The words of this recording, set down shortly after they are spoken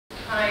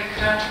Hi,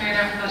 good afternoon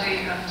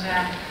everybody, and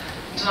I'm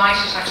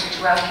delighted actually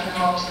to welcome you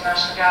all to the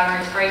National Gallery.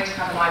 It's great to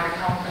have a library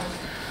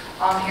conference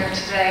on here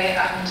today,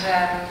 and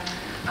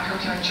I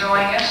hope you're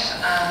enjoying it.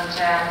 And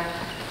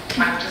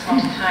I just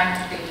want to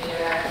thank the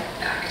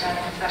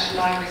Academic and Special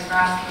Libraries for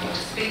asking me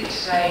to speak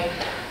today.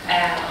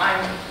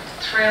 I'm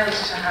thrilled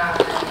to have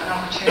an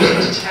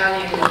opportunity to tell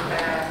you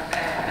about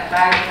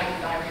the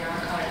Library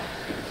Archive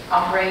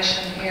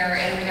operation here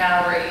in the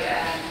gallery.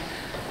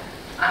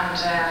 I'm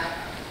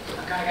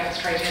going to get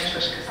straight into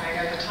it because I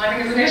know the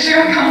timing is an issue.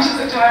 I'm conscious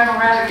of time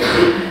already.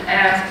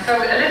 So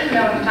a little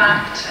known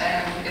fact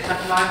is that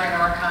the Library and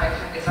Archive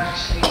is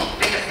actually the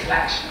biggest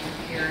collection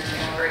here in the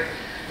gallery.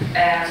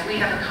 We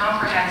have a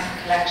comprehensive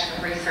collection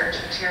of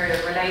research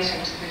material relating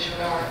to visual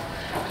art,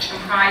 which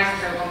comprises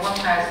over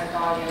 1,000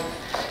 volumes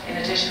in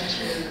addition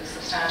to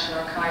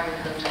substantial archival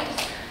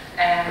holdings.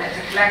 It's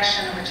a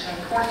collection which is an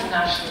important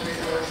national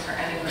resource for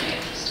anyone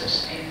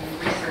interested in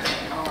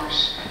researching art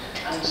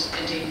and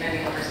indeed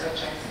many other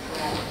subjects as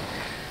well.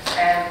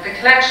 The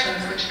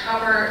collections, which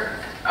cover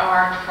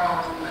art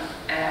from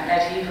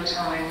medieval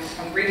times,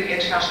 from really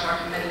international art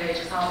from the Middle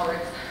Ages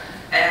onwards,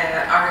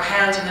 are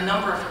held in a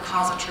number of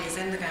repositories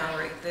in the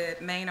gallery: the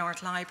main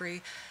art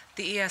library,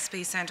 the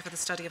ESB Centre for the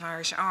Study of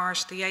Irish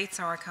Art, the Yeats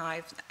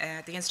Archive,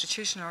 the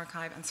Institution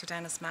Archive, and Sir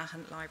Denis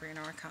Mahon Library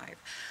and Archive.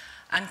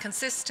 And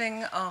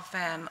consisting of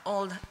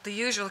all the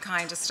usual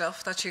kind of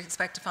stuff that you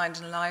expect to find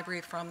in a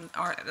library, from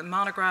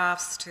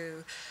monographs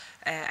to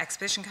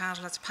exhibition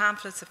catalogues,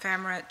 pamphlets,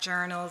 ephemera,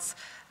 journals,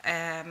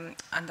 and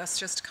that's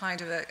just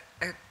kind of a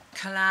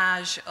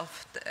collage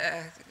of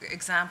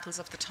examples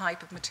of the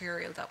type of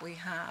material that we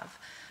have.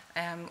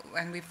 And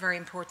we have very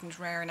important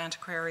rare and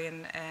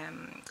antiquarian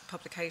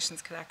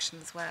publications collection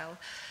as well,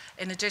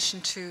 in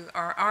addition to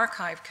our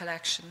archive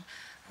collection,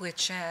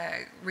 which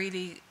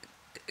really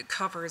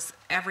covers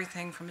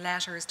everything from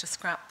letters to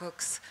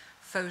scrapbooks,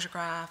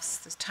 photographs,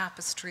 there's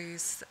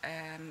tapestries,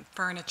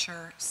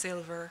 furniture,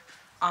 silver,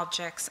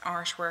 objects,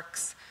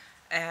 artworks,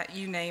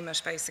 you name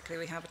it, basically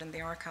we have it in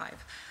the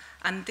archive.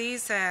 And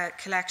these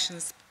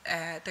collections,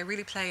 they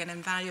really play an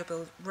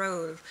invaluable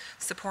role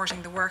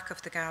supporting the work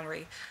of the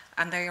gallery,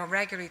 and they are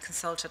regularly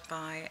consulted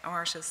by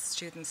artists,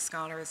 students,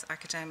 scholars,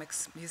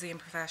 academics, museum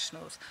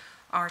professionals,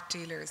 art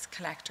dealers,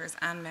 collectors,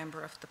 and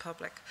members of the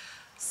public.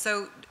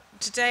 So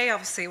today,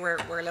 obviously,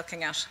 we're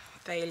looking at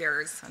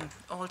failures and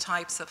all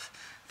types of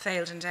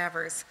failed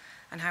endeavours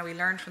and how we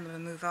learn from them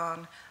and move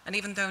on. And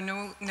even though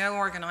no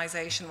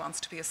organisation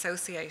wants to be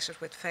associated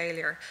with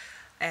failure,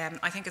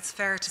 I think it's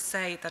fair to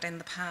say that in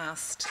the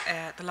past,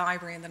 the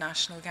Library and the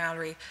National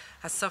Gallery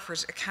has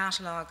suffered a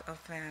catalogue of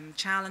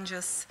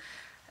challenges,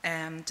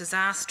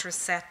 disastrous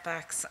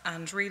setbacks,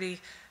 and really,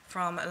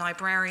 from a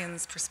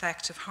librarian's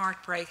perspective,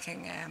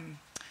 heartbreaking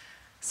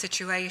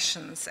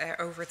situations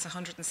over its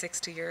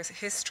 160 years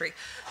history.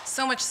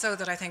 So much so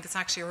that I think it's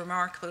actually a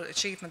remarkable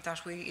achievement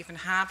that we even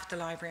have the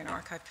library and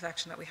archive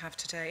collection that we have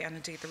today, and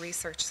indeed the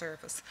research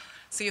service.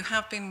 So you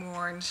have been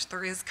warned,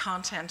 there is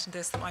content in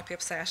this that might be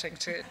upsetting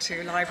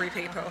to library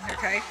people,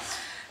 okay?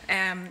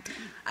 And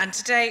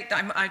today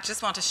I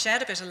just want to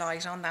shed a bit of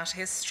light on that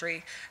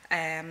history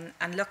and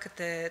look at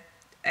the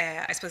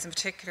I suppose in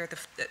particular,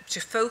 to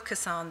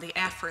focus on the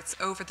efforts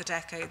over the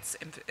decades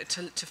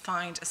to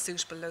find a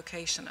suitable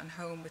location and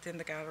home within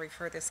the gallery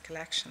for this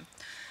collection.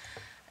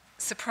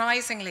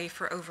 Surprisingly,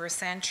 for over a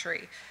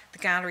century, the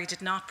gallery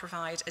did not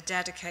provide a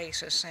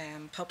dedicated,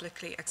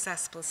 publicly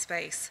accessible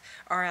space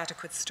or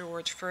adequate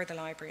storage for the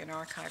library and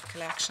archive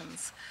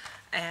collections.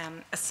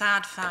 A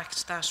sad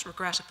fact that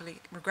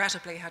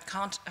regrettably had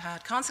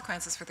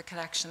consequences for the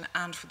collection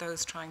and for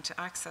those trying to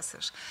access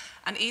it.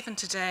 And even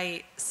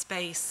today,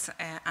 space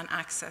and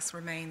access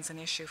remains an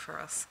issue for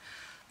us.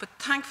 But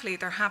thankfully,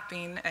 there have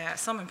been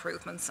some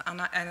improvements,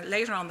 and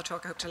later on in the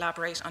talk I hope to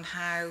elaborate on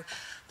how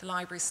the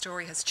library's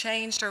story has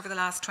changed over the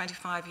last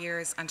 25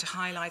 years, and to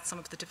highlight some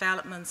of the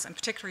developments, and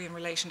particularly in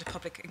relation to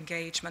public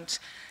engagement,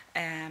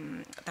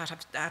 that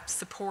have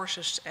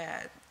supported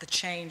the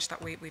change that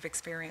we've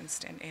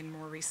experienced in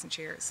more recent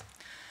years.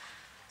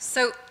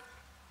 So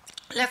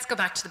let's go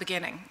back to the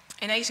beginning.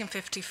 In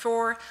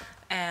 1854,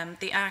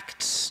 the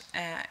Act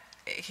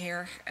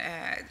here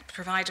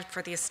provided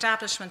for the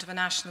establishment of a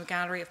National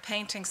Gallery of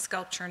Painting,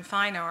 Sculpture and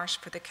Fine Art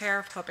for the care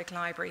of public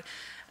library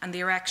and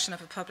the erection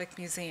of a public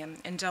museum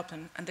in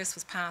Dublin, and this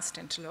was passed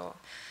into law.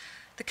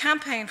 The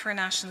campaign for a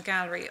National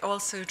Gallery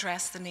also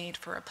addressed the need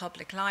for a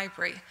public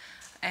library,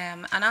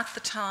 and at the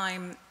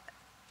time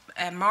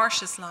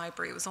Marsh's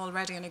Library was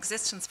already in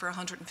existence for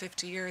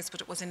 150 years,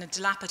 but it was in a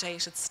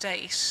dilapidated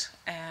state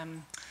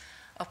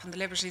up in the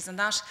Liberties, and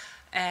that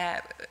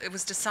it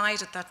was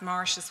decided that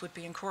Marsh's would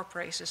be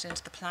incorporated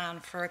into the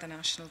plan for the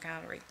National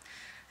Gallery.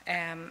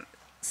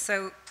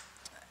 So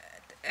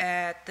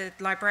the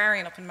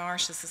librarian up in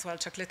Marsh's as well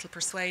took little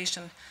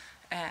persuasion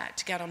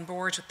to get on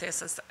board with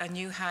this, as a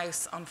new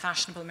house on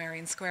fashionable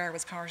Merrion Square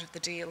was part of the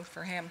deal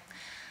for him.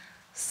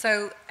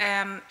 So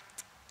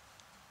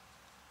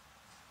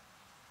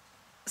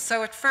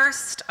So at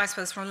first, I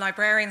suppose from a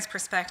librarian's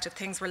perspective,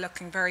 things were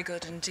looking very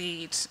good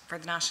indeed for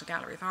the National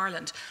Gallery of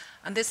Ireland.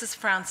 And this is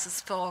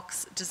Francis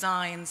Falk's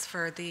designs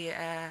for the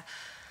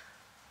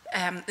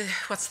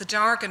what's the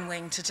Dargan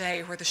wing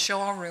today, where the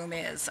Shaw Room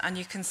is. And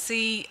you can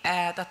see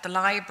that the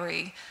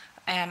library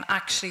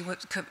actually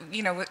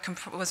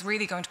was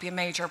really going to be a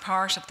major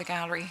part of the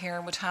gallery here,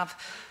 and would have,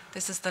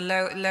 this is the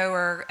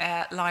lower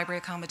library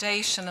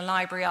accommodation, a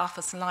library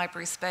office and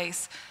library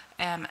space,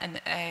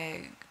 and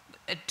a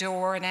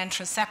door, an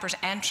entrance, separate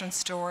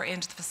entrance door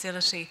into the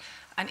facility,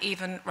 and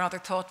even rather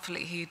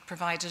thoughtfully he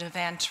provided a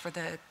vent for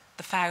the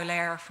foul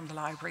air from the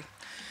library.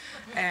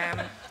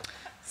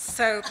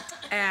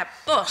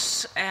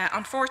 But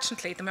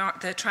unfortunately,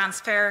 the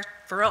transfer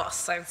for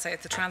us, I would say,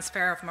 the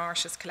transfer of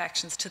Marsh's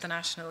collections to the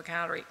National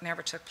Gallery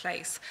never took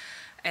place.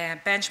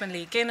 Benjamin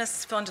Lee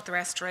Guinness funded the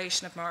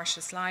restoration of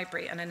Marsh's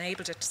library and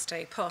enabled it to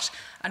stay put.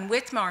 And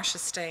with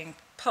Marsh's staying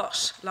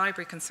put,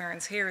 library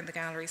concerns here in the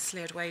gallery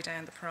slid way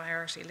down the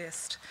priority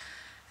list.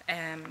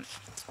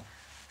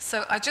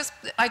 So I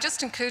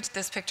just included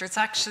this picture. It's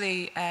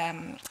actually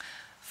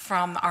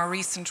from our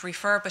recent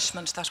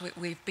refurbishment that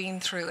we've been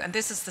through, and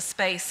this is the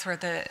space where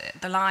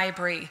the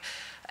library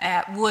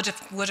would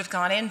have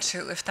gone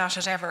into if that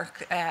had ever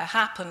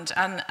happened.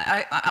 And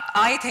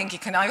I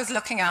think I was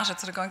looking at it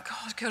sort of going,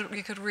 God,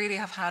 you could really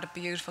have had a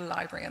beautiful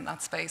library in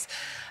that space.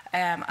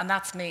 And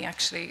that's me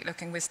actually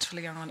looking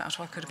wistfully on at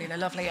what could have been a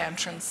lovely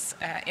entrance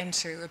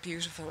into a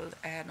beautiful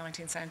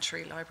 19th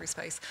century library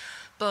space.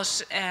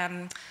 But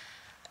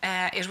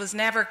it was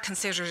never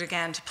considered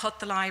again to put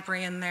the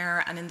library in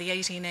there, and in the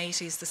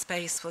 1880s the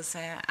space was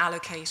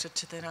allocated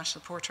to the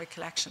National Portrait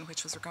Collection,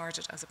 which was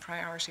regarded as a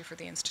priority for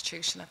the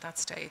institution at that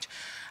stage.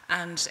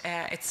 And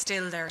it's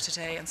still there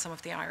today in some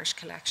of the Irish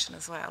collection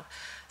as well.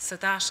 So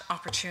that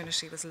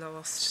opportunity was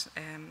lost,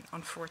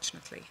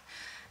 unfortunately.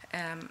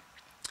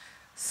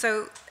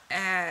 So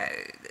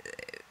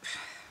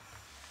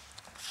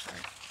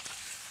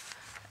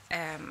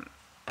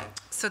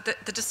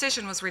the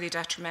decision was really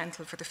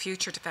detrimental for the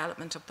future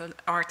development of the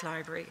art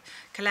library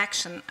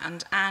collection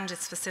and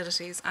its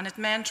facilities, and it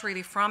meant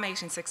really from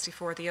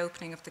 1864, the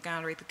opening of the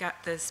gallery,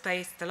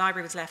 the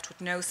library was left with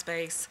no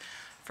space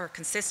for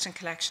consistent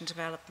collection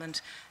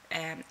development,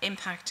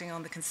 impacting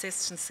on the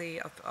consistency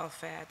of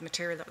the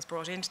material that was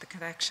brought into the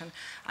collection,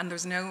 and there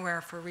was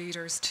nowhere for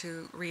readers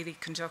to really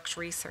conduct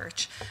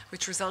research,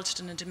 which resulted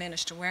in a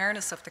diminished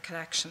awareness of the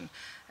collection.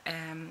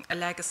 A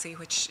legacy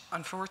which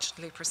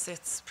unfortunately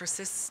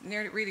persists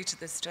nearly really to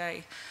this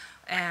day.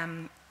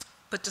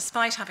 But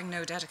despite having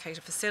no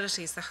dedicated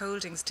facilities, the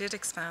holdings did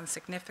expand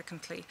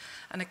significantly,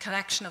 and a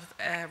collection of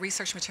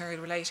research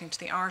material relating to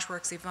the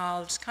artworks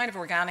evolved kind of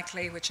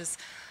organically, which is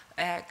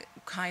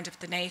kind of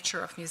the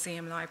nature of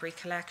museum library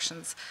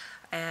collections.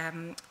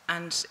 And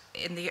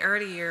in the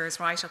early years,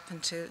 right up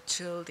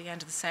until the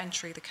end of the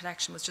century, the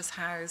collection was just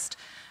housed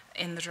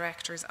in the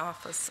director's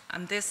office.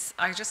 And this,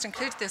 I just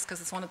included this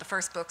because it's one of the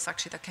first books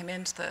actually that came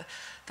into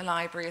the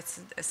library. It's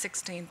a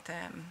 16th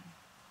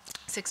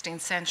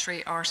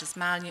century artist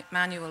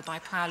manual by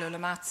Paolo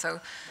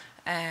Lamazzo,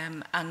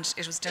 and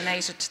it was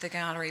donated to the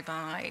gallery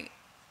by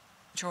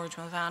George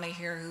Mulvaney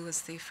here, who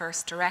was the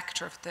first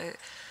director of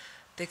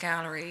the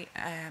gallery.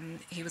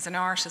 He was an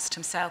artist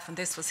himself, and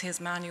this was his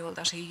manual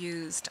that he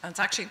used, and it's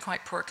actually in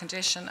quite poor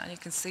condition, and you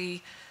can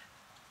see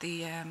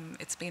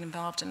it's been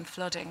involved in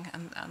flooding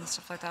and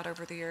stuff like that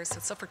over the years, so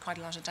it suffered quite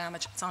a lot of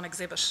damage. It's on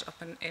exhibit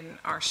up in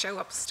our show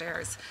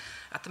upstairs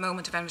at the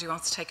moment if anybody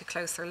wants to take a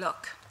closer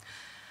look.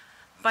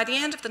 By the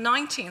end of the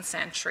 19th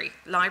century,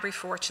 library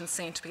fortunes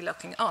seemed to be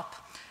looking up.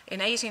 In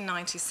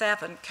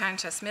 1897,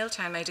 Countess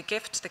Milltown made a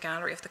gift to the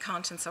gallery of the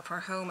contents of her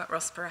home at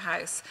Russborough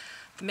House.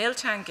 The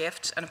Milltown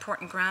gift, an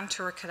important grand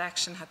tour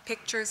collection, had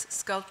pictures,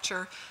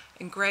 sculpture,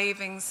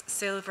 engravings,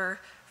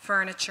 silver,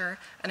 furniture,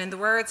 and in the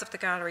words of the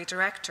gallery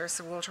director,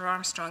 Sir Walter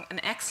Armstrong, an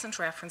excellent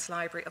reference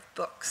library of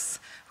books,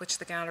 which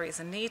the gallery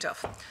is in need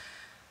of.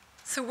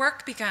 So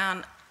work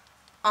began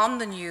on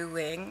the new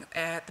wing,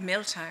 the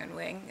Milltown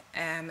wing,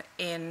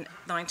 in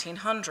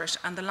 1900,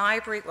 and the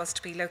library was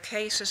to be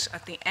located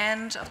at the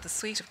end of the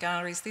suite of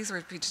galleries. These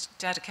were to be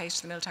dedicated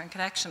to the Milltown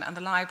collection, and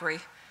the library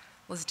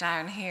was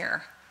down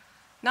here.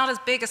 Not as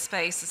big a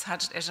space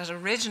as it had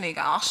originally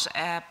got,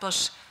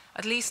 but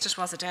at least it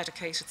was a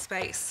dedicated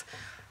space.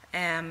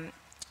 The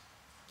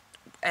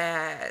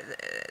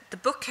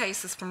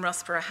bookcases from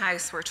Russborough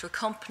House were to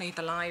accompany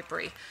the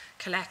library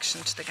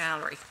collection to the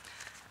gallery.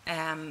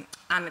 And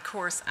of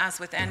course, as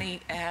with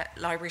any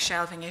library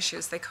shelving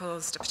issues, they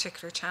caused a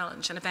particular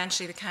challenge, and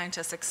eventually the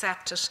Countess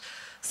accepted,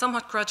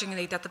 somewhat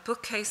grudgingly, that the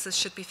bookcases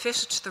should be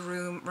fitted to the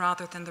room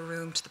rather than the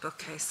room to the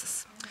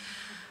bookcases.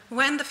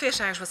 When the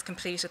fit-out was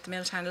completed, the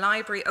Milltown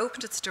Library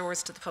opened its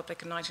doors to the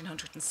public in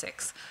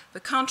 1906.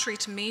 But contrary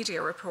to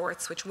media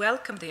reports which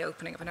welcomed the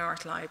opening of an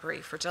art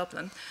library for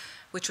Dublin,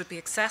 which would be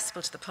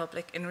accessible to the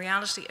public, in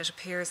reality it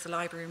appears the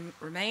library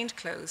remained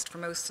closed for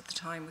most of the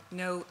time with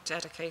no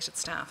dedicated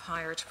staff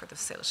hired for the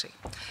facility.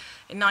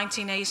 In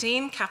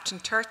 1918, Captain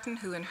Turton,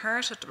 who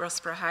inherited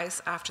Russborough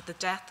House after the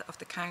death of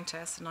the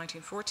Countess in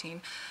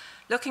 1914,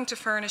 looking to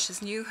furnish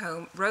his new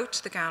home, wrote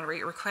to the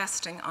gallery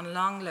requesting on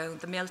long loan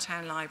the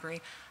Milltown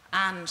Library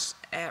and,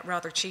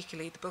 rather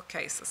cheekily, the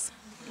bookcases.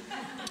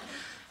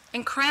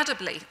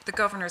 Incredibly, the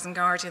governors and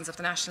guardians of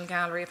the National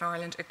Gallery of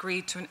Ireland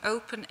agreed to an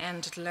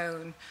open-ended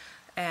loan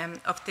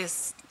of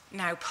this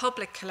now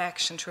public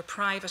collection to a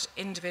private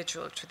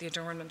individual for the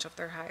adornment of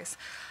their house,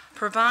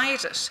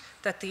 provided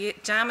that the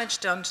damage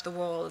done to the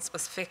walls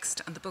was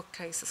fixed and the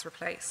bookcases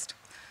replaced.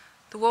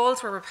 The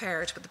walls were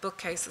repaired, but the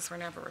bookcases were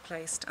never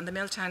replaced, and the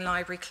Milltown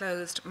Library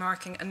closed,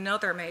 marking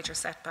another major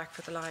setback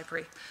for the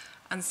library.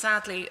 And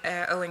sadly,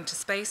 owing to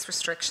space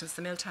restrictions,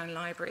 the Milltown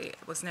Library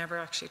was never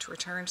actually to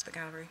return to the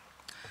gallery.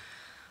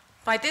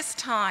 By this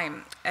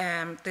time,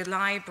 the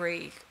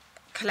library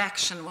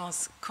collection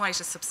was quite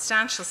a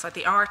substantial size.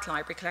 The art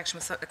library collection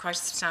was quite a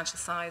substantial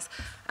size,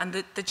 and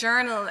the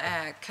journal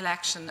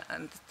collection,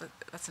 and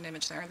that's an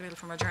image there in the middle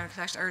from our journal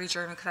collection, early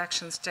journal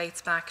collections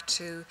dates back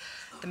to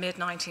the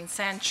mid-19th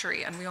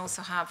century, and we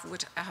also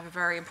would have a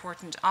very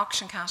important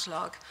auction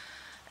catalogue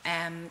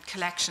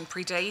collection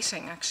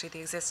predating actually the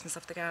existence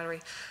of the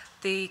gallery.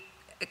 The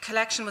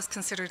collection was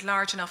considered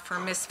large enough for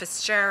Miss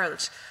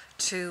Fitzgerald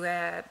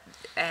to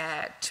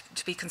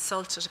be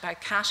consulted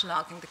about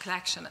cataloguing the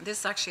collection. And this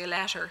is actually a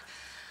letter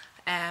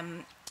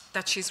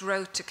that she's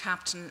wrote to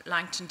Captain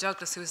Langton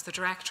Douglas, who was the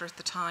director at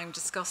the time,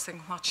 discussing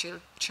what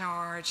she'll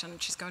charge,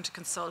 and she's going to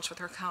consult with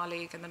her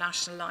colleague in the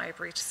National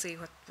Library to see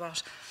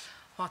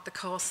what the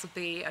costs will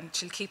be, and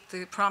she'll keep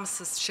the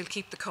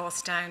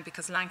cost down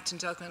because Langton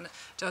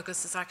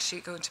Douglas is actually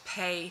going to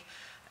pay,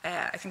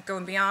 I think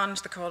going beyond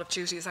the call of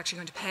duty, is actually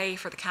going to pay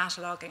for the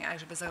cataloguing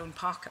out of his own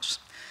pocket.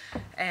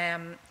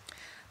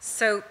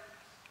 So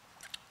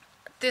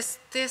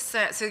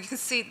so you can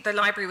see the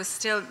library was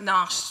still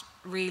not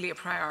really a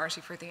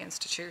priority for the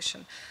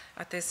institution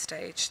at this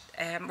stage.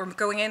 We're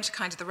going into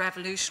kind of the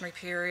revolutionary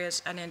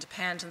period and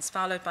independence,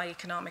 followed by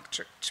economic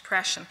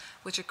depression,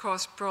 which of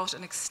course brought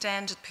an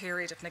extended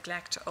period of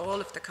neglect to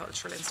all of the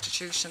cultural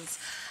institutions.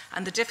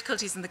 And the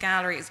difficulties in the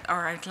galleries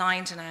are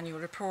outlined in annual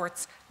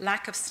reports: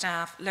 lack of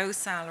staff, low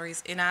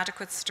salaries,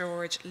 inadequate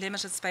storage,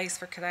 limited space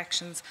for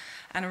collections,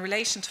 and in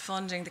relation to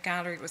funding, the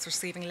gallery was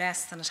receiving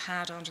less than it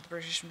had under the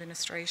British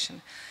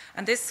administration.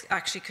 And this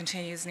actually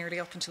continues nearly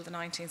up until the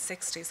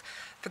 1960s.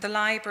 For the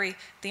library,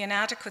 the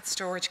inadequate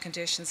storage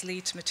conditions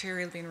lead to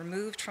material being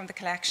removed from the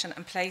collection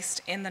and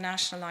placed in the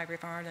National Library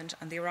of Ireland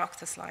and the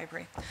Oireachtas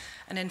Library.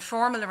 An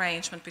informal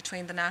arrangement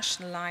between the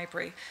National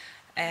Library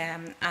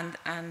and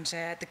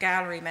the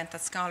gallery meant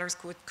that scholars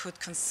could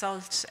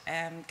consult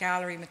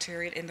gallery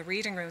material in the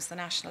reading rooms of the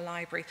National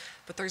Library,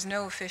 but there's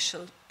no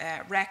official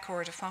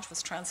record of what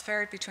was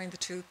transferred between the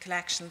two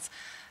collections,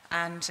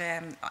 and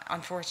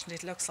unfortunately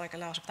it looks like a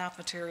lot of that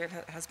material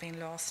has been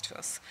lost to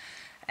us.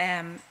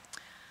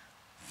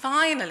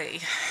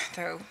 Finally,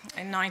 though,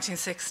 in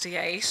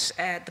 1968,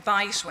 the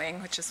Bite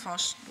Wing, which is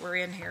what we're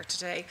in here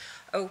today,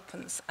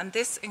 opens, and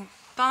this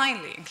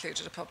finally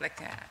included a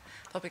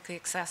publicly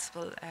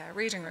accessible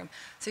reading room.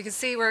 So you can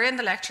see we're in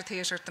the lecture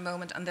theatre at the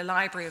moment, and the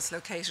library is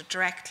located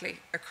directly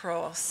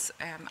across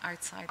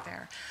outside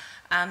there.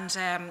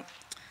 And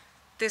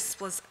this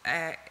was,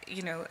 a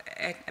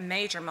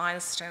major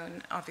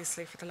milestone,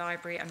 obviously, for the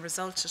library, and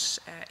resulted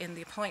in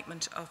the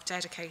appointment of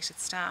dedicated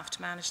staff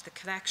to manage the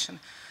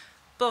collection.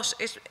 But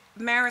it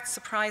merits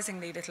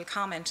surprisingly little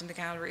comment in the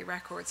gallery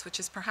records, which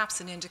is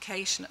perhaps an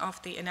indication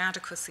of the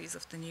inadequacies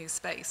of the new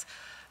space.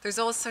 There's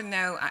also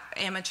no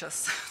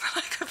images that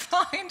I could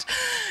find.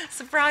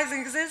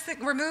 Surprising, because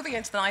we're moving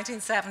into the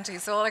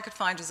 1970s, so all I could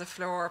find was a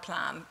floor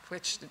plan,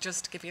 which,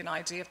 just to give you an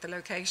idea of the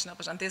location of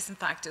it, and this in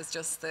fact is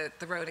just the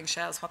rolling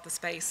shelves, what the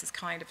space is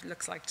kind of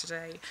looks like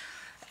today.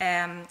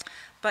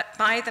 But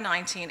by the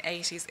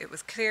 1980s, it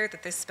was clear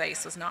that this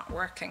space was not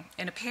working.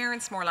 In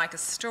appearance, more like a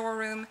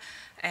storeroom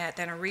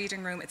than a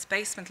reading room, its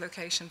basement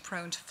location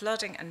prone to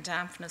flooding and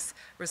dampness,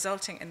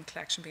 resulting in the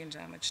collection being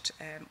damaged.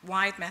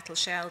 Wide metal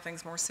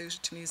shelvings more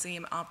suited to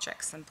museum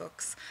objects than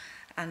books.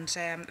 And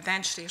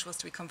eventually it was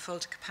to become full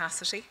to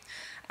capacity,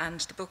 and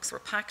the books were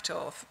packed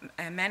off.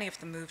 Many of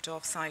them moved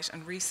off site,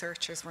 and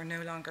researchers were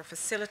no longer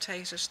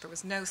facilitated. There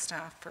was no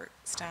staff for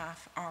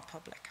staff or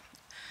public.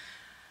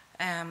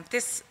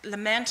 This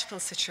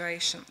lamentable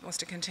situation was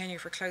to continue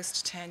for close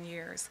to 10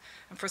 years,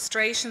 and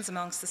frustrations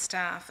amongst the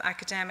staff,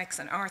 academics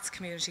and arts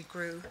community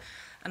grew,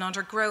 and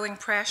under growing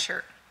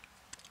pressure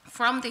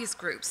from these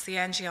groups, the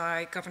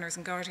NGI, governors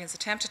and guardians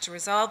attempted to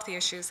resolve the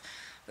issues,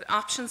 with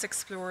options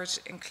explored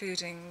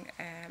including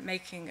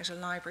making it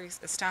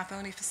a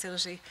staff-only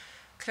facility,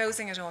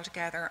 closing it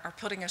altogether, or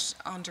putting it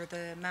under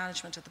the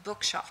management of the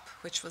bookshop,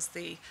 which was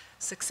the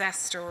success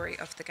story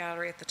of the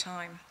gallery at the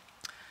time.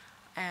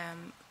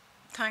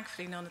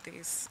 Thankfully, none of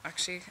these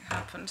actually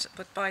happened,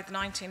 but by the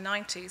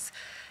 1990s,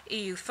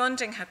 EU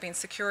funding had been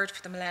secured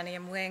for the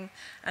Millennium Wing,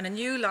 and a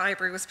new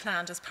library was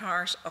planned as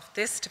part of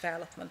this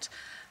development.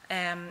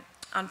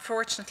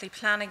 Unfortunately,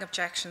 planning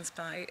objections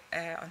by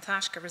An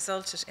Taisce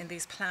resulted in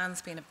these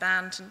plans being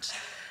abandoned,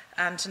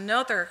 and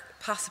another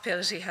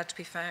possibility had to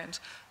be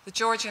found. The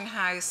Georgian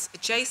house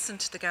adjacent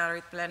to the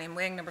gallery, the Millennium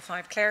Wing, number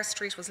 5 Clare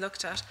Street, was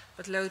looked at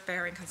with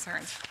load-bearing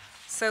concerns.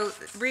 So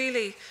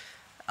really,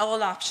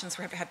 all options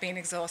had been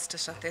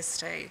exhausted at this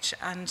stage,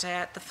 and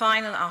the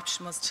final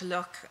option was to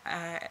look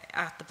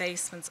at the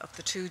basements of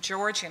the 2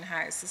 Georgian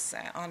houses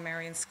on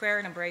Merrion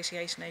Square, number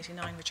 88 and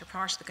 89, which are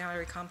part of the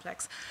gallery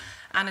complex.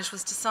 And it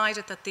was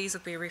decided that these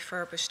would be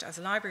refurbished as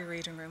a library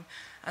reading room,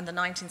 and the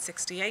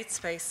 1968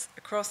 space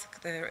across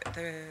the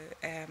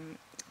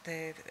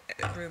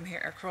room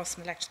here, across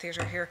from the lecture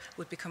theatre here,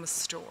 would become a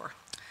store.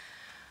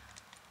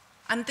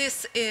 And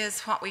this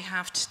is what we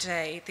have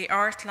today. The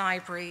art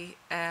library,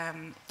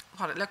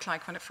 what it looked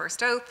like when it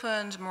first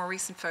opened, more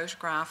recent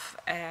photograph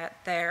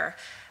there.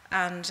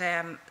 And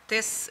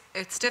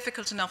it's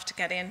difficult enough to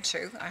get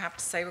into, I have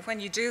to say, but when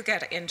you do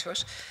get into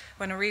it,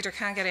 when a reader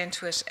can get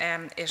into it,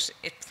 it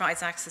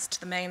provides access to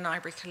the main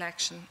library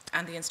collection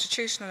and the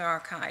institutional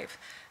archive.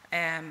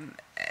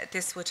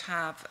 This would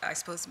have, I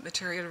suppose,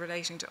 material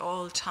relating to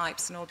all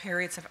types and all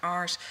periods of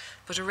art,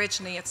 but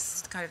originally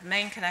it's the kind of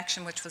main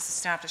collection which was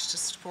established to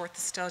support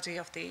the study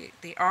of the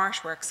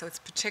artwork, so it's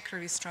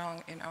particularly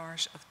strong in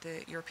art of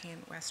the European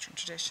Western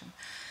tradition.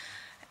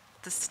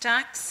 The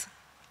stacks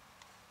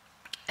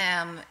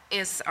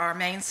is our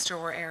main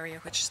store area,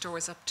 which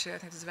stores up to, I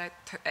think there's about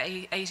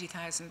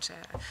 80,000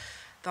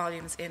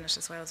 volumes in it,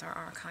 as well as our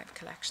archive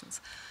collections.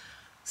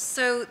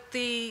 So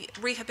the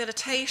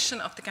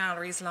rehabilitation of the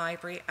gallery's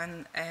library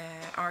and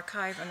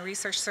archive and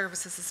research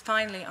services is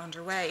finally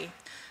underway.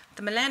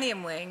 The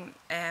Millennium Wing,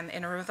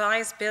 in a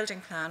revised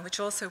building plan, which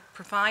also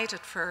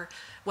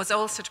was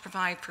also to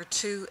provide for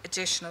 2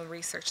 additional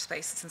research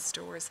spaces and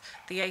stores,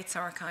 the Yates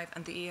Archive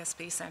and the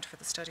ESB Centre for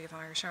the Study of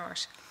Irish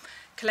Art.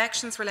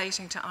 Collections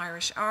relating to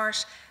Irish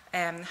art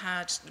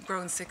had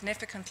grown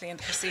significantly in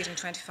the preceding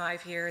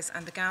 25 years,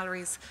 and the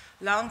gallery's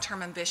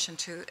long-term ambition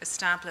to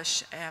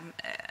establish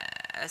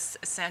a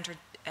centre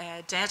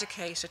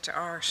dedicated to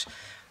art,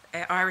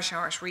 Irish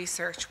art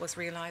research, was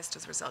realised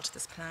as a result of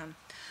this plan.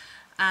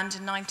 And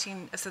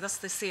so that's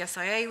the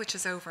CSIA, which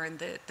is over in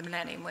the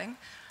Millennium Wing,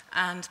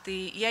 and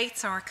the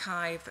Yates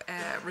Archive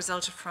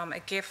resulted from a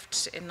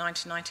gift in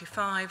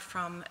 1995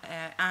 from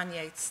Anne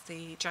Yates,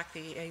 Jack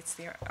B. Yates,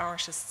 the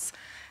artist's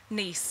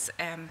niece,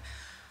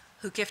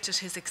 who gifted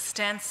his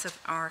extensive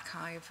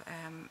archive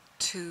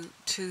to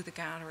the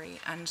gallery,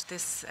 and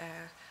this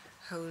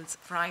holds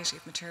a variety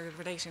of material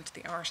relating to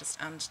the artist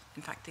and,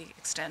 in fact, the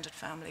extended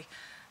family.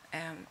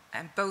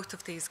 And both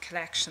of these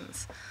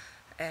collections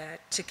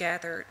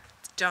together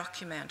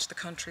document the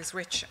country's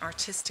rich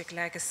artistic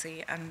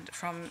legacy, and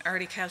from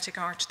early Celtic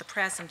art to the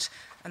present,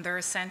 and they're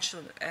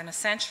an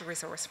essential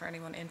resource for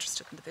anyone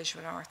interested in the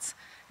visual arts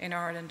in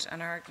Ireland,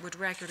 and would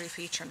regularly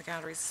feature in the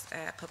gallery's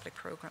public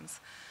programmes.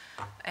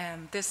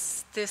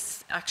 This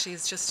actually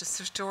is just a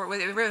store.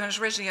 When it was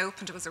originally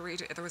opened,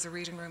 there was a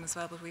reading room as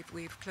well, but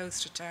we've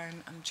closed it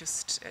down, and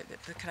just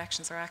the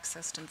collections are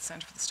accessed in the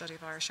Centre for the Study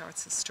of Irish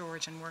Arts as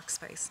storage and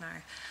workspace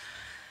now.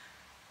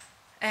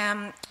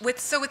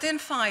 So within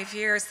 5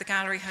 years, the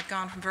gallery had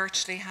gone from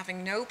virtually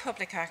having no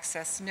public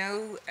access,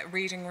 no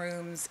reading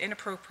rooms,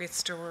 inappropriate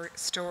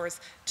stores,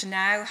 to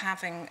now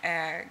having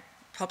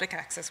public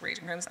access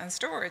reading rooms and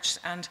storage.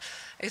 And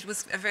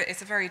it's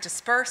a very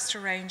dispersed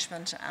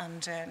arrangement,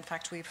 and in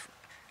fact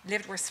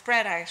we're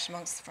spread out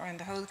around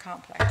the whole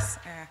complex,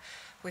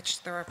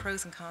 which there are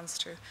pros and cons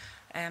to,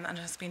 and it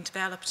has been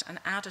developed and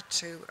added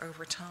to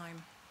over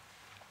time.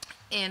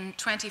 In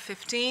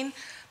 2015,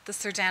 the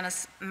Sir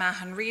Denis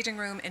Mahon Reading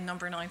Room in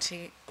number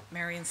 90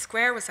 Merrion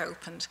Square was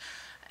opened.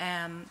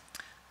 Down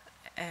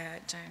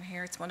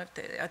here, it's one of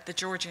the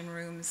Georgian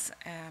rooms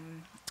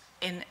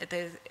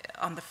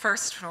on the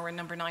first floor in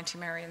number 90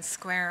 Merrion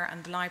Square,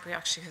 and the library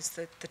actually has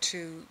the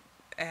 2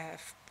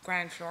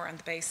 ground floor and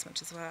the basement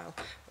as well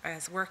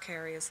as work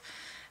areas.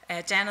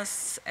 Sir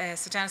Denis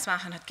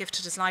Mahon had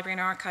gifted his library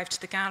and archive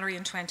to the gallery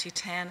in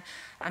 2010,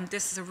 and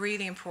this is a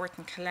really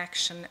important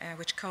collection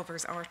which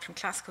covers art from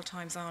classical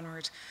times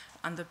onward,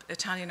 and the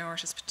Italian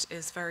art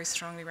is very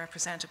strongly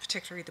represented,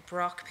 particularly the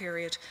Baroque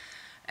period.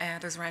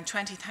 There's around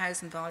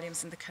 20,000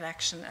 volumes in the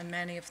collection, and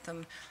many of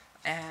them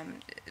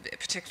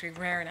particularly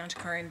rare and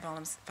antiquarian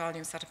volumes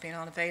that have been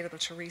unavailable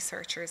to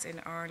researchers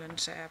in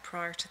Ireland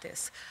prior to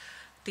this.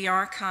 The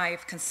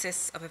archive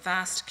consists of a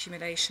vast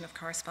accumulation of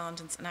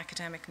correspondence and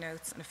academic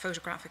notes, and a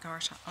photographic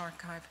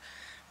archive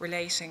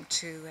relating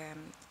to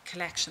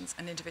collections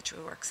and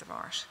individual works of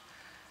art.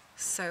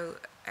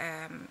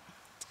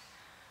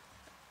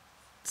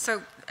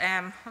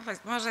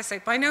 What did I say?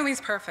 By no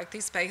means perfect,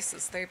 these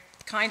spaces. They've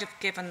kind of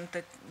given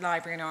the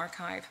library and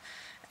archive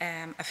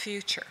a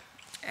future,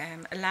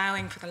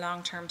 allowing for the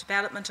long-term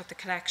development of the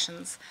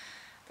collections,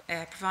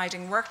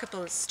 providing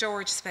workable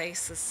storage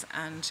spaces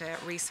and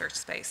research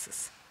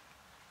spaces.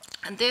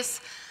 And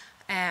this,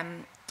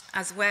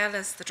 as well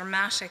as the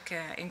dramatic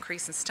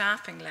increase in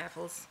staffing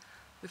levels,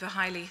 we have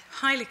a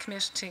highly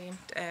committed team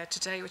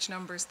today, which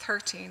numbers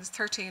 13. There's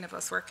 13 of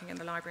us working in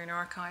the library and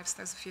archives.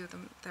 There's a few of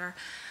them there.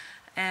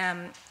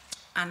 And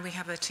we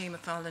have a team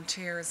of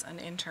volunteers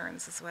and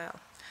interns as well.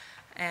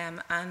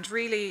 And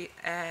really,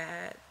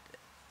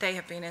 they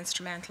have been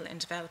instrumental in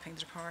developing the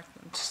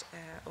department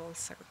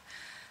also.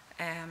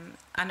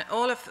 And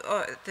all of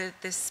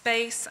the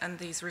space and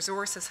these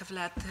resources have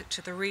led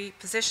to the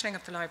repositioning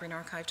of the Library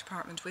and Archive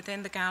Department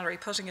within the gallery,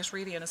 putting it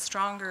really in a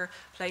stronger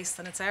place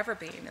than it's ever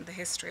been in the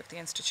history of the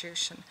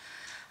institution.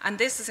 And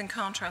this is in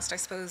contrast, I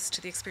suppose,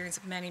 to the experience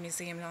of many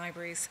museum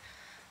libraries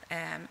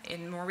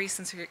in more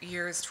recent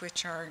years,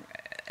 which are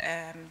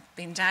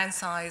being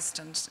downsized,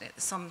 and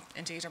some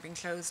indeed are being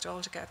closed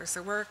altogether.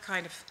 So we're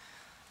kind of,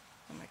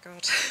 oh my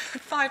God,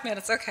 5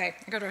 minutes, okay,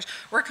 I got to rush.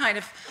 We're kind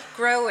of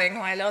growing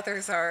while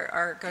others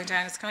are going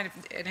down. It's kind of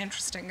an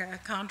interesting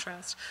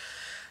contrast.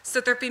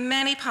 So there have been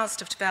many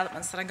positive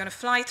developments that I'm going to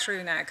fly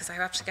through now because I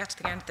have to get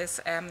to the end of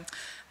this.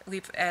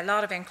 We've a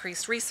lot of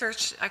increased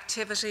research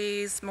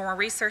activities, more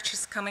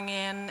researchers coming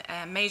in,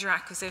 major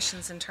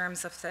acquisitions in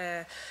terms of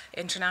the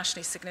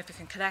internationally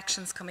significant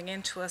collections coming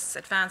into us,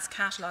 advanced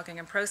cataloguing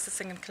and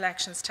processing in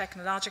collections,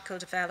 technological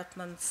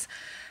developments,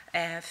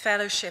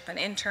 fellowship and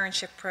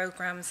internship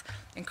programs,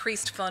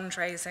 increased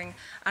fundraising,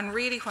 and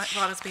really what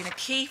has been a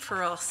key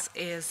for us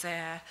is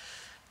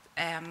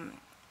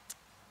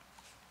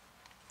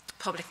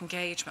public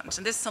engagement.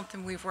 And this is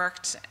something we've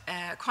worked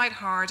quite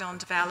hard on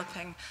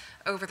developing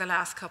over the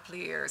last couple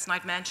of years. And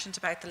I've mentioned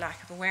about the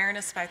lack of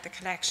awareness about the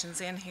collections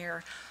in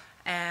here.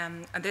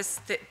 And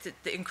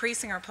the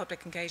increasing our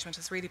public engagement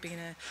has really been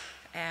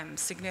a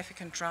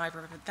significant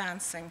driver of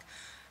advancing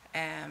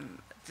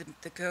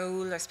the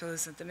goal, I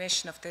suppose, of the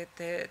mission of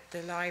the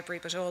library,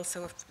 but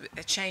also of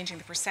changing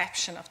the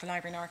perception of the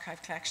library and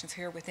archive collections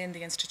here within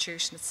the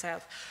institution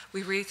itself.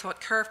 We really thought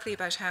carefully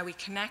about how we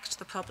connect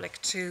the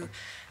public to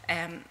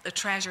the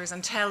treasures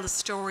and tell the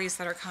stories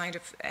that are kind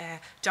of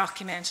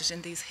documented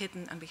in these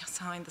hidden and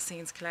behind the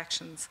scenes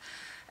collections.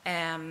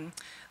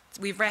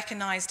 We've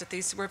recognised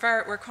that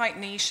we're quite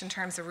niche in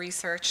terms of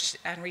research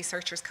and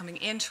researchers coming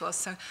into us.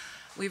 So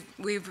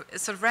we've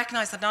sort of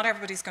recognised that not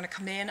everybody's going to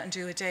come in and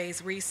do a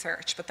day's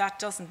research, but that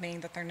doesn't mean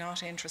that they're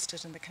not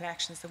interested in the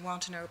collections. They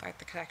want to know about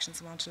the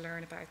collections and want to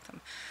learn about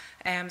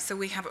them. So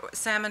we have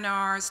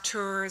seminars,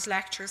 tours,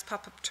 lectures,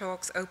 pop-up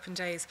talks, open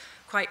days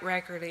quite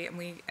regularly, and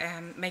we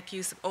make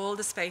use of all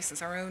the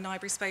spaces, our own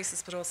library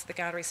spaces, but also the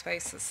gallery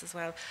spaces as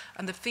well.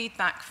 And the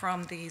feedback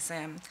from these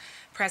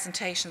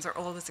presentations are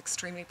always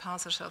extremely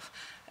positive.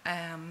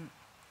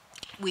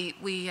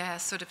 We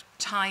sort of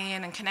tie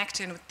in and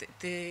connect in with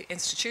the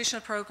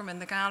institutional programme in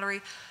the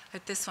gallery.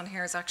 This one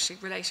here is actually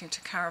relating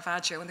to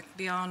Caravaggio, and the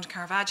Beyond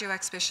Caravaggio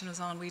exhibition was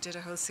on. We did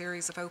a whole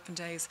series of open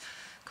days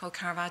called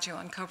Caravaggio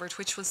Uncovered,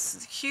 which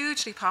was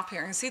hugely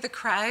popular. You can see the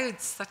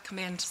crowds that come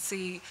in to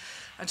see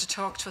and to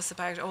talk to us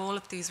about all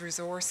of these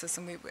resources,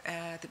 and we'd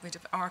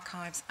have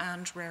archives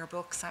and rare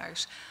books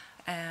out.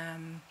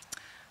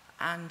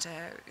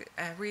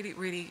 Really,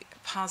 really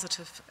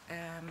positive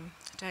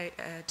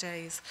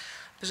days.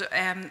 But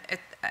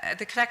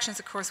the collections,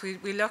 of course,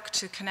 we look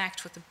to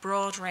connect with a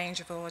broad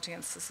range of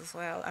audiences as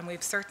well, and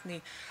we've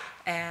certainly,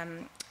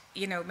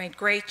 made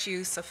great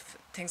use of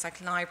things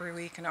like Library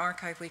Week and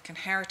Archive Week and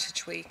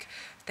Heritage Week.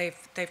 They've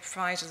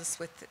provided us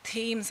with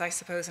themes, I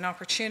suppose, and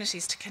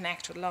opportunities to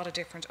connect with a lot of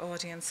different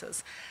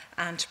audiences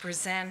and to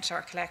present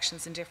our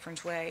collections in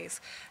different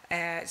ways,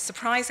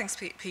 surprising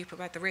people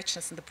about the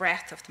richness and the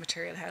breadth of the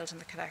material held in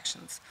the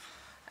collections.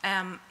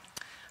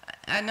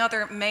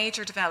 Another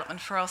major development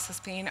for us has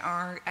been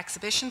our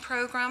exhibition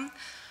programme.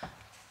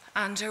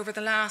 And over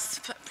the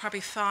last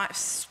probably 5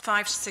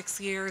 to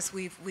 6 years,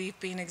 we've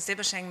been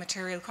exhibiting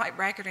material quite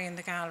regularly in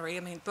the gallery. I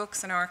mean,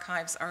 books and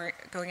archives are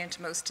going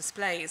into most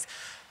displays,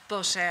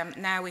 but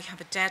now we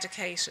have a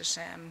dedicated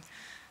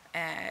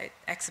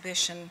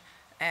exhibition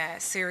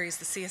series.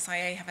 The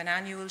CSIA have an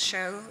annual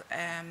show,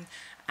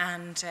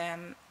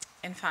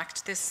 in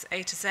fact, this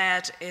A to Z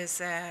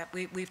is,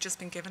 we've just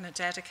been given a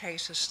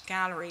dedicated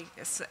gallery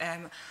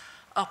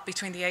up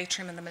between the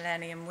atrium and the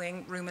Millennium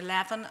Wing, room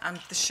 11, and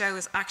the show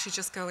is actually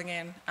just going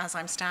in as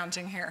I'm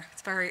standing here.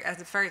 It's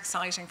very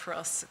exciting for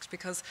us,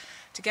 because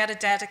to get a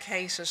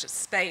dedicated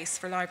space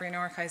for library and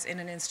archives in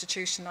an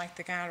institution like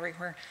the gallery,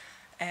 where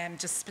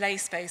display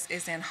space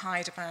is in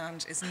high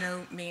demand, is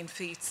no mean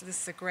feat. So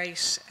this is a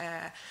great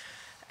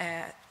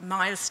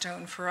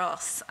milestone for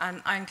us,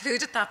 and I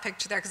included that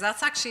picture there because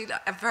that's actually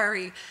a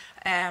very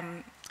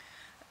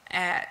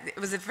it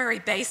was a very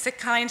basic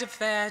kind of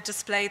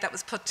display that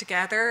was put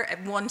together,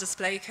 one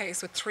display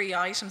case with 3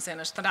 items in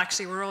it that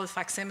actually were all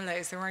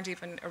facsimiles. They weren't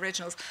even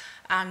originals,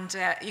 and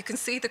you can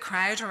see the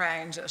crowd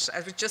around it.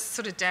 It just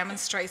sort of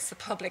demonstrates the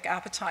public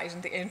appetite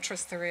and the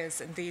interest there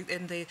is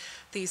in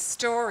these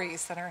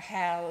stories that are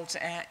held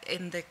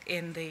in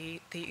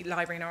the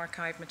library and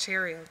archive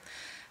material.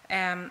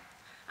 And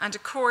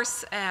of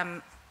course,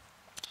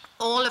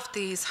 all of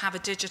these have a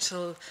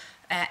digital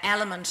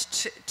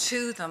element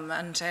to them,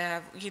 and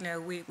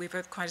we've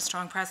had quite a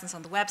strong presence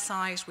on the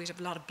website. We have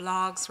a lot of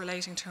blogs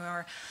relating to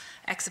our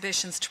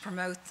exhibitions to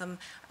promote them.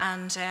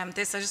 And I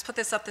just put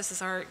this up. This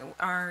is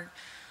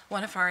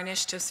one of our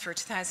initiatives for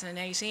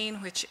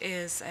 2018, which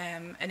is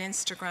an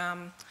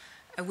Instagram,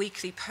 a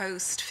weekly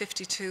post,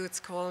 52 it's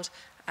called,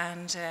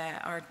 and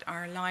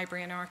our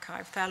library and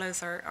archive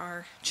fellows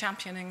are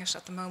championing it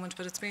at the moment.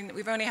 But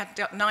we've only had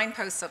 9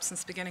 posts up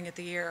since the beginning of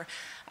the year,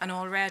 and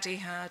already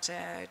had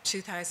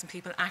 2,000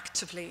 people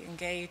actively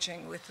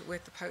engaging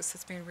with the posts.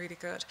 It's been really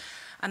good.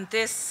 And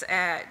this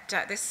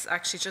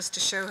actually, just to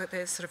show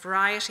the sort of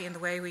variety in the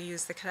way we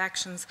use the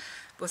collections,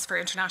 was for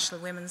International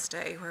Women's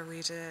Day, where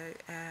we did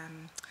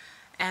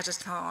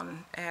editathon,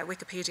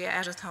 Wikipedia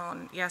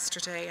editathon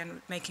yesterday,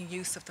 and making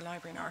use of the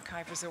library and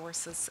archive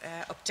resources,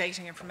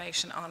 updating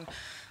information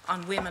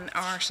on women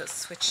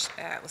artists, which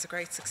was a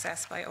great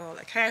success by all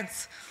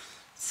accounts.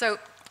 So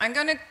I'm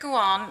going to go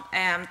on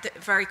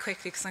very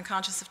quickly because I'm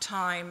conscious of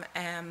time.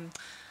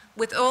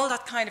 With all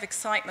that kind of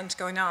excitement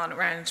going on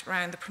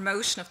around the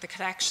promotion of the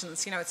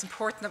collections, it's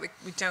important that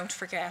we don't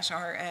forget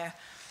our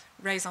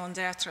raison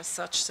d'etre as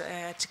such,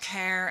 to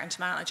care and to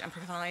manage and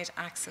provide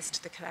access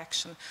to the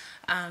collection.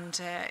 And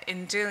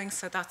in doing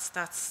so,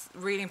 that's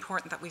really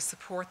important that we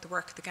support the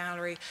work of the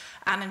gallery,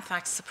 and in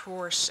fact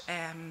support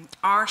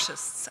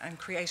artists and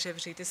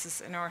creativity. This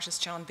is an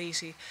artist, John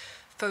Beattie,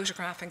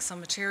 photographing some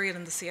material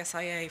in the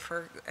CSIA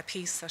for a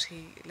piece that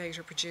he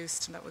later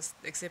produced, and that was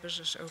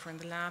exhibited over in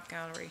the Lab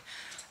Gallery.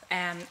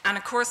 And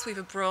of course, we have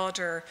a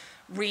broader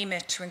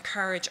remit to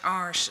encourage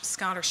art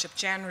scholarship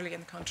generally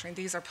in the country. And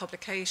these are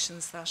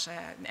publications that,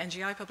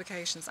 NGI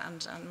publications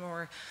and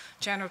more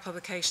general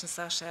publications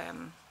that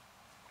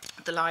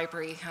the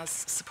library has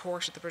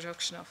supported the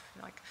production of.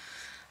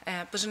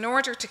 But in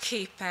order to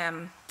keep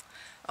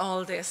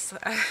all this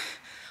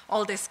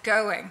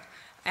going,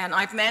 and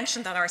I've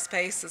mentioned that our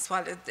spaces,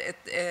 while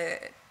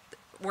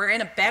we're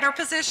in a better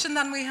position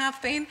than we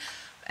have been,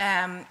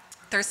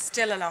 there's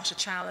still a lot of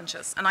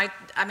challenges. And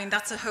I mean,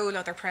 that's a whole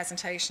other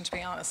presentation, to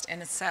be honest,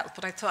 in itself.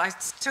 But I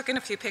took in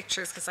a few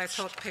pictures because I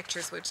thought the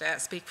pictures would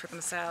speak for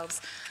themselves.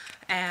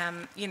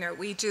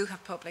 We do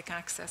have public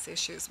access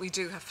issues. We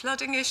do have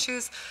flooding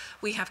issues.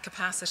 We have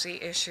capacity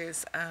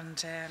issues.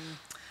 And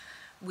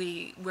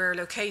we're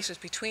located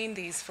between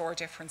these 4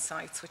 different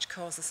sites, which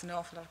causes an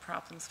awful lot of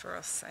problems for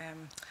us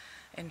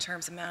in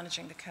terms of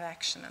managing the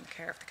collection and the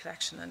care of the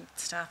collection and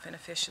staff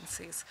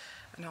inefficiencies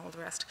and all the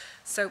rest.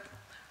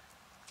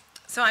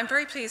 So I'm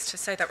very pleased to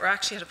say that we're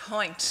actually at a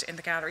point in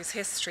the gallery's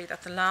history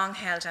that the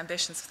long-held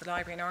ambitions of the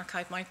library and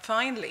archive might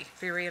finally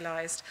be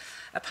realised.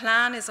 A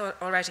plan is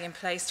already in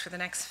place for the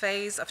next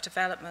phase of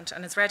development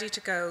and is ready to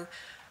go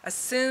as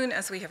soon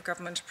as we have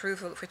government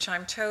approval, which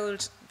I'm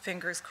told,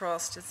 fingers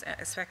crossed, is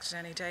expected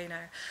any day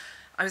now.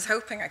 I was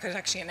hoping I could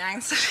actually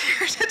announce it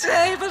here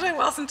today, but it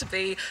wasn't to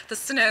be. The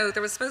snow,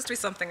 there was supposed to be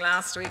something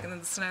last week and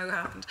then the snow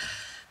happened.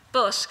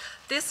 But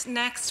this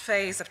next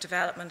phase of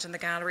development in the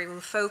gallery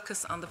will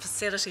focus on the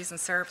facilities and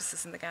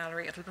services in the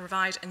gallery. It will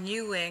provide a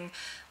new wing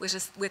with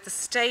a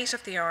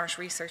state-of-the-art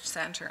research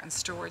centre and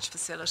storage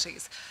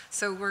facilities.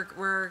 So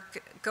we're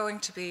going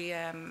to be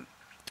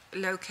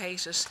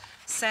located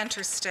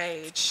centre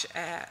stage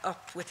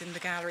up within the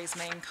gallery's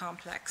main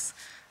complex.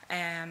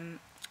 And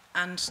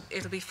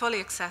it'll be fully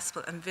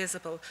accessible and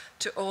visible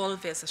to all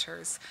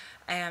visitors.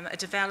 A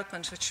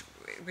development which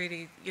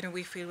really,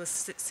 we feel will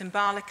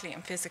symbolically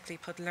and physically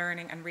put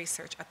learning and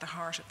research at the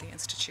heart of the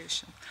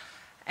institution.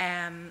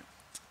 And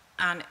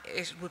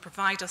it will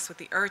provide us with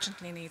the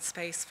urgently needed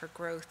space for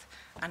growth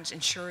and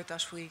ensure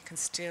that we can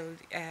still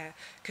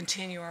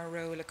continue our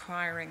role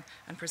acquiring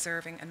and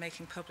preserving and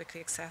making publicly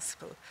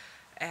accessible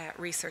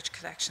research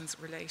collections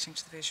relating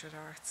to the visual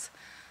arts.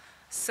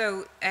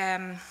 So,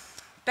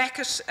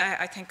 Beckett,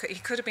 I think he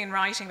could have been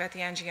writing about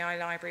the NGI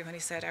library when he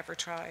said, ever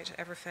tried,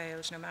 ever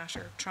failed, no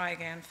matter, try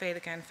again, fail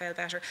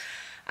better.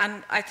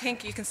 And I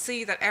think you can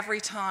see that every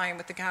time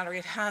with the gallery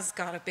it has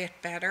got a bit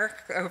better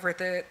over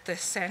the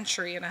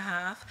century and a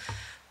half.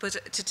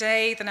 But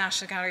today the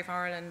National Gallery of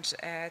Ireland,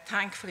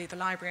 thankfully the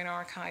library and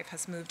archive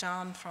has moved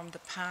on from the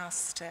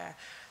past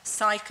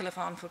cycle of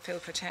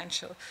unfulfilled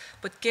potential.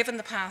 But given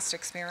the past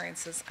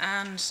experiences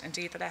and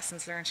indeed the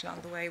lessons learned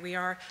along the way, we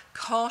are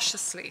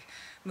cautiously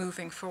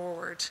moving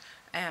forward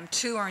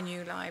to our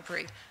new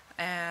library,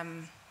 a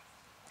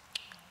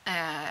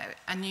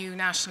new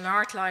National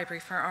Art Library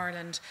for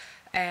Ireland,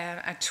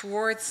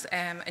 towards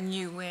a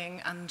new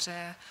wing, and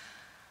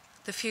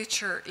the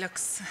future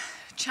looks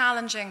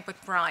challenging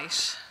but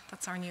bright.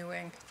 That's our new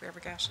wing, if we ever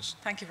get it.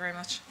 Thank you very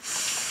much.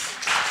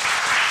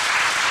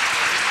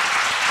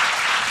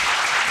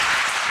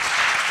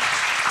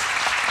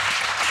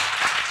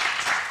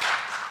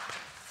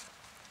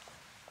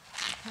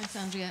 Thanks,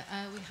 Andrea.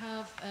 We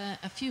have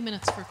a few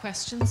minutes for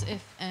questions,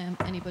 if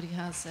anybody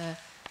has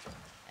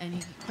any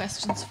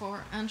questions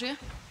for Andrea.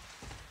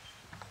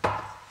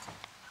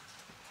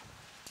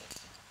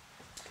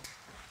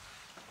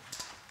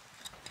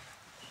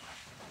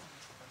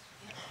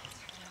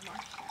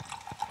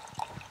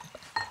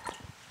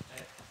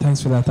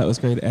 Thanks for that. That was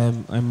great.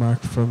 I'm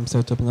Mark from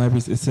South Dublin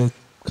Libraries. It's a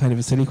kind of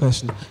a silly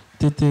question.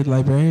 Did the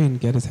librarian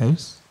get his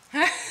house?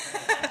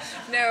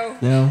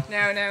 No.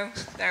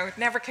 It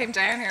never came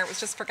down here. It was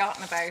just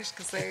forgotten about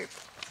because there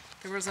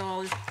was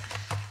all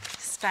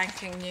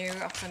spanking new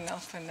up in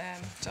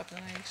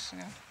Dublin 8.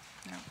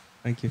 No.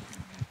 Thank you.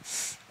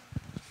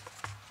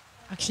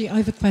 Actually, I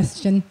have a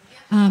question.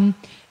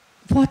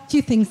 What do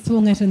you think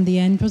swung it in the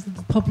end? Was it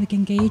the public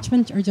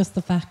engagement or just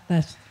the fact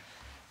that,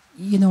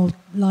 you know,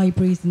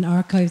 libraries and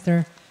archives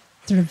are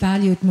sort of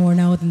valued more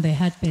now than they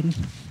had been?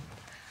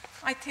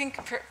 I think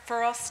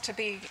for us to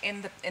be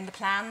in the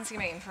plans, you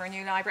mean, for a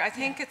new library, I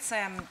think it's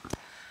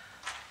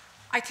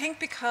I think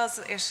because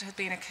it had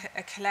been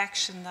a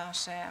collection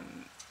that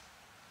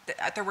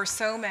there were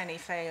so many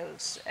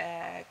failed,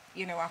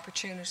 you know,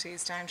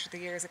 opportunities down through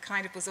the years. It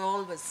kind of was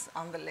always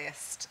on the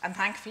list, and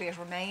thankfully it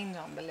remained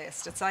on the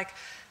list. It's like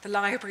the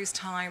library's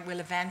time will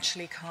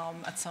eventually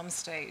come at some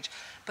stage,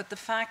 but the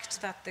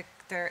fact that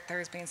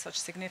there's been such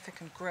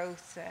significant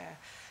growth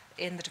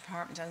in the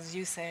department, and as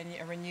you say,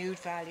 a renewed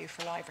value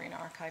for library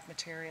and archive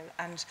material,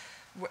 and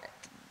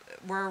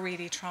we're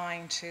really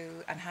trying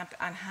to and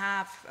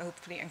have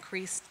hopefully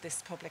increased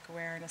this public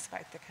awareness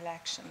about the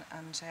collection,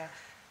 and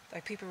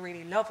like people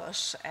really love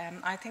it.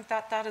 I think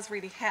that has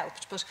really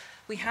helped, but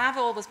we have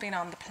always been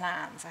on the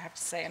plans, I have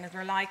to say, and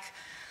we're like,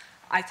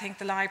 I think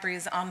the library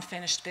is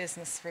unfinished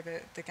business for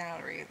the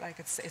gallery. Like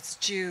it's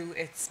due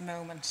its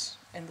moment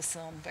in the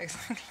sun,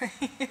 basically.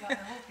 Well, I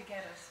hope you get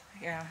it.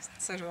 Yeah,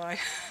 so do I.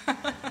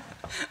 Thank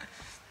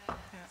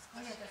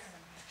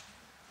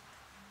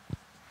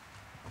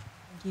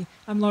you.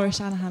 I'm Laura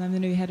Shanahan. I'm the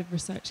new head of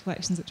research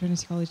collections at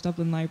Trinity College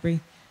Dublin Library.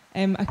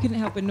 I couldn't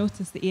help but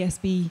notice the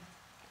ESB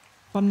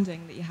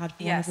funding that you had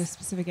for one of the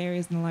specific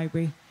areas in the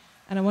library,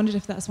 and I wondered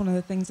if that's one of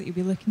the things that you'd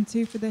be looking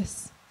to for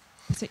this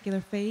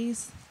particular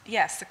phase.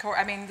 Yes, of course.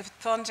 I mean, the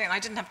funding, I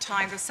didn't have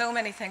time. There's so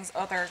many things.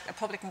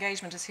 Public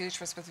engagement is huge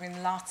for us, but there's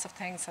been lots of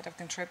things that have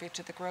contributed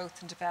to the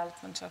growth and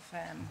development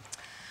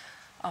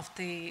of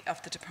the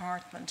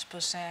department.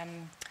 But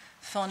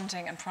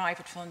funding and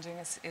private funding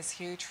is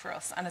huge for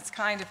us, and it's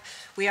kind of,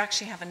 we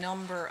actually have a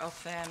number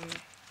of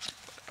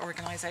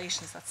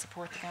organisations that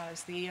support the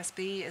galleries. The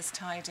ESB is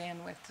tied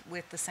in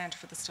with the Centre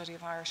for the Study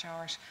of Irish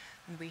Art,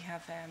 and we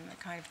have a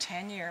kind of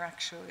 10-year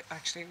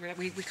actually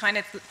we kind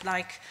of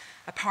like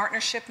a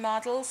partnership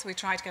model, so we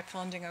try to get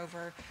funding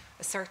over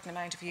a certain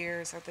amount of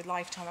years or the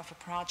lifetime of a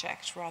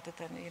project rather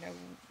than, you know,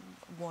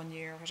 1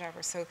 year or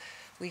whatever. So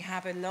we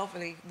have a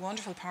lovely,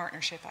 wonderful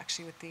partnership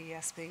actually with the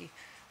ESB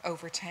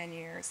over 10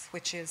 years,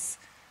 which is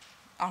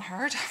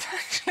unheard of,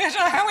 actually. I don't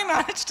know how we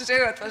managed to do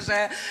it, but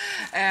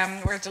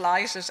we're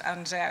delighted,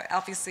 and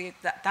obviously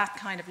that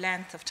kind of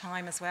length of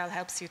time as well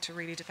helps you to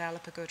really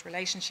develop a good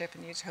relationship,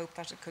 and you'd hope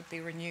that it could be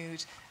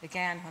renewed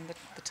again when the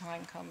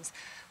time comes.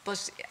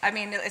 But I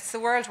mean, it's the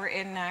world we're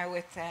in now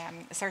with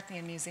certainly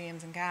in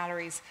museums and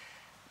galleries.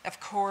 Of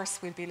course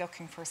we'll be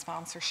looking for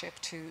sponsorship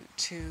to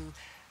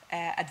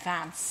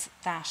advance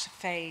that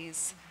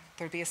phase.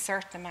 There'll be a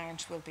certain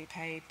amount will be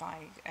paid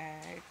by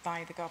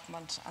the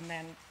government, and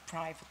then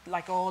private,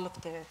 like all of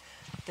the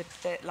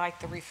like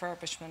the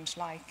refurbishment,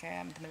 like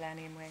the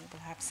Millennium Wing, will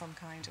have some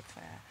kind of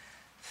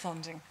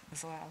funding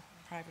as well,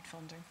 private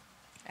funding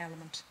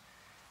element.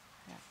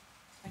 Yeah.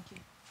 Thank you.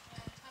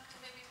 Time for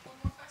maybe one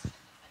more question,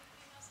 if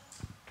anybody has a...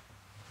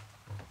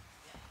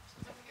 Yeah,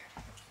 over here.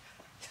 I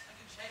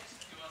can change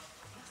if you want.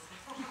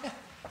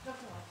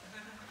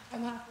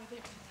 I'm halfway there.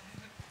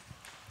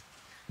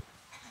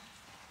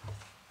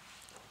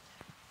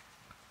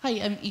 Hi,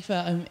 I'm Aoife.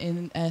 I'm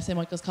in St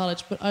Michael's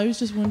College, but I was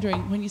just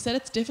wondering, when you said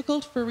it's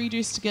difficult for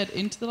readers to get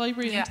into the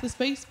library and into the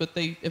space, but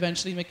they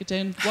eventually make it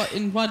in,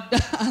 in what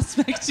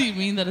aspect do you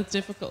mean that it's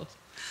difficult?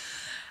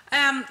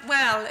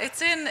 Well,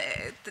 it's in,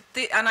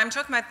 and I'm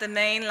talking about the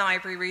main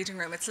library reading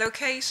room. It's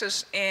located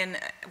in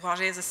what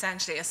is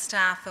essentially a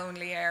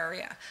staff-only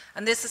area.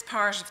 And this is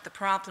part of the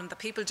problem, that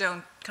people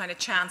don't kind of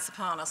chance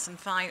upon us and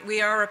find,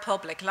 we are a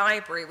public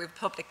library, we have a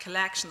public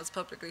collection that's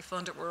publicly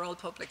funded, we're all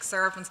public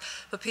servants,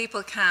 but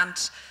people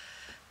can't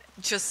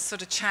just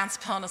sort of chance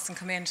upon us and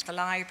come into the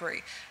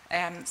library.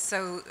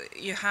 So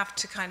you have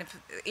to kind of,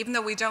 even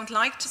though we don't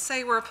like to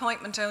say we're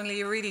appointment only,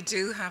 you really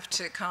do have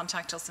to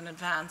contact us in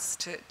advance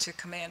to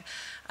come in.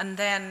 And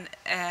then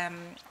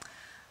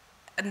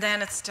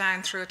it's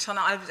down through a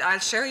tunnel. I'll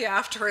show you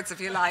afterwards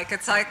if you like.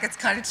 It's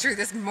kind of through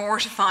this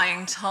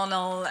mortifying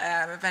tunnel.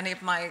 If any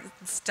of my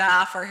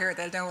staff are here,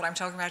 they'll know what I'm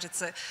talking about.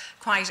 It's a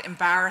quite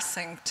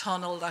embarrassing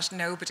tunnel that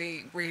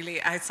nobody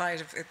really outside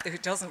of it, who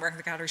doesn't work in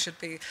the gallery, should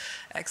be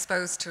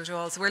exposed to at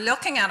all. So we're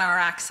looking at our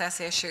access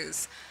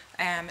issues.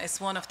 It's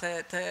one of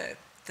the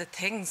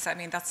things. I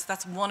mean,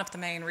 that's one of the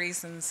main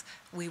reasons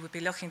we would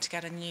be looking to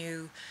get a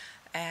new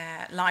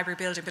library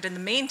building. But in the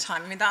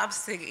meantime, I mean, that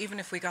obviously, even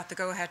if we got the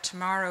go-ahead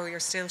tomorrow, you're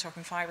still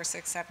talking 5 or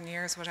 6, 7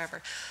 years,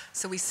 whatever.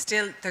 So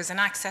there's an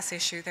access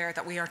issue there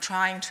that we are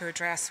trying to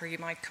address, where you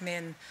might come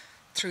in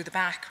through the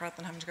back rather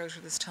than having to go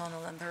through this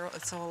tunnel, and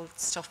it's all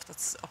stuff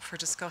that's up for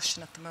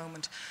discussion at the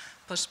moment.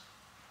 But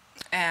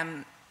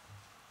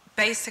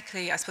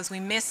basically, I suppose we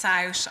miss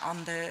out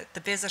on the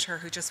visitor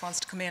who just wants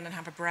to come in and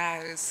have a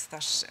browse,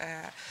 that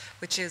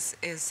which is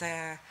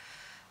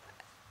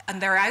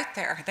and they're out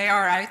there. They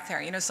are out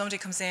there. You know, somebody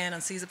comes in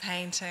and sees a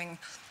painting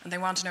and they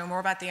want to know more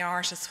about the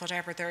artist,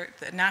 whatever. They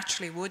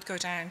naturally would go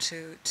down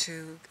to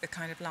a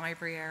kind of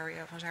library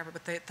area, whatever.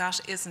 But that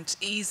isn't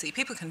easy.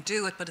 People can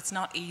do it, but it's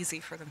not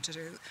easy for them to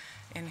do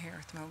in here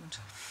at the moment.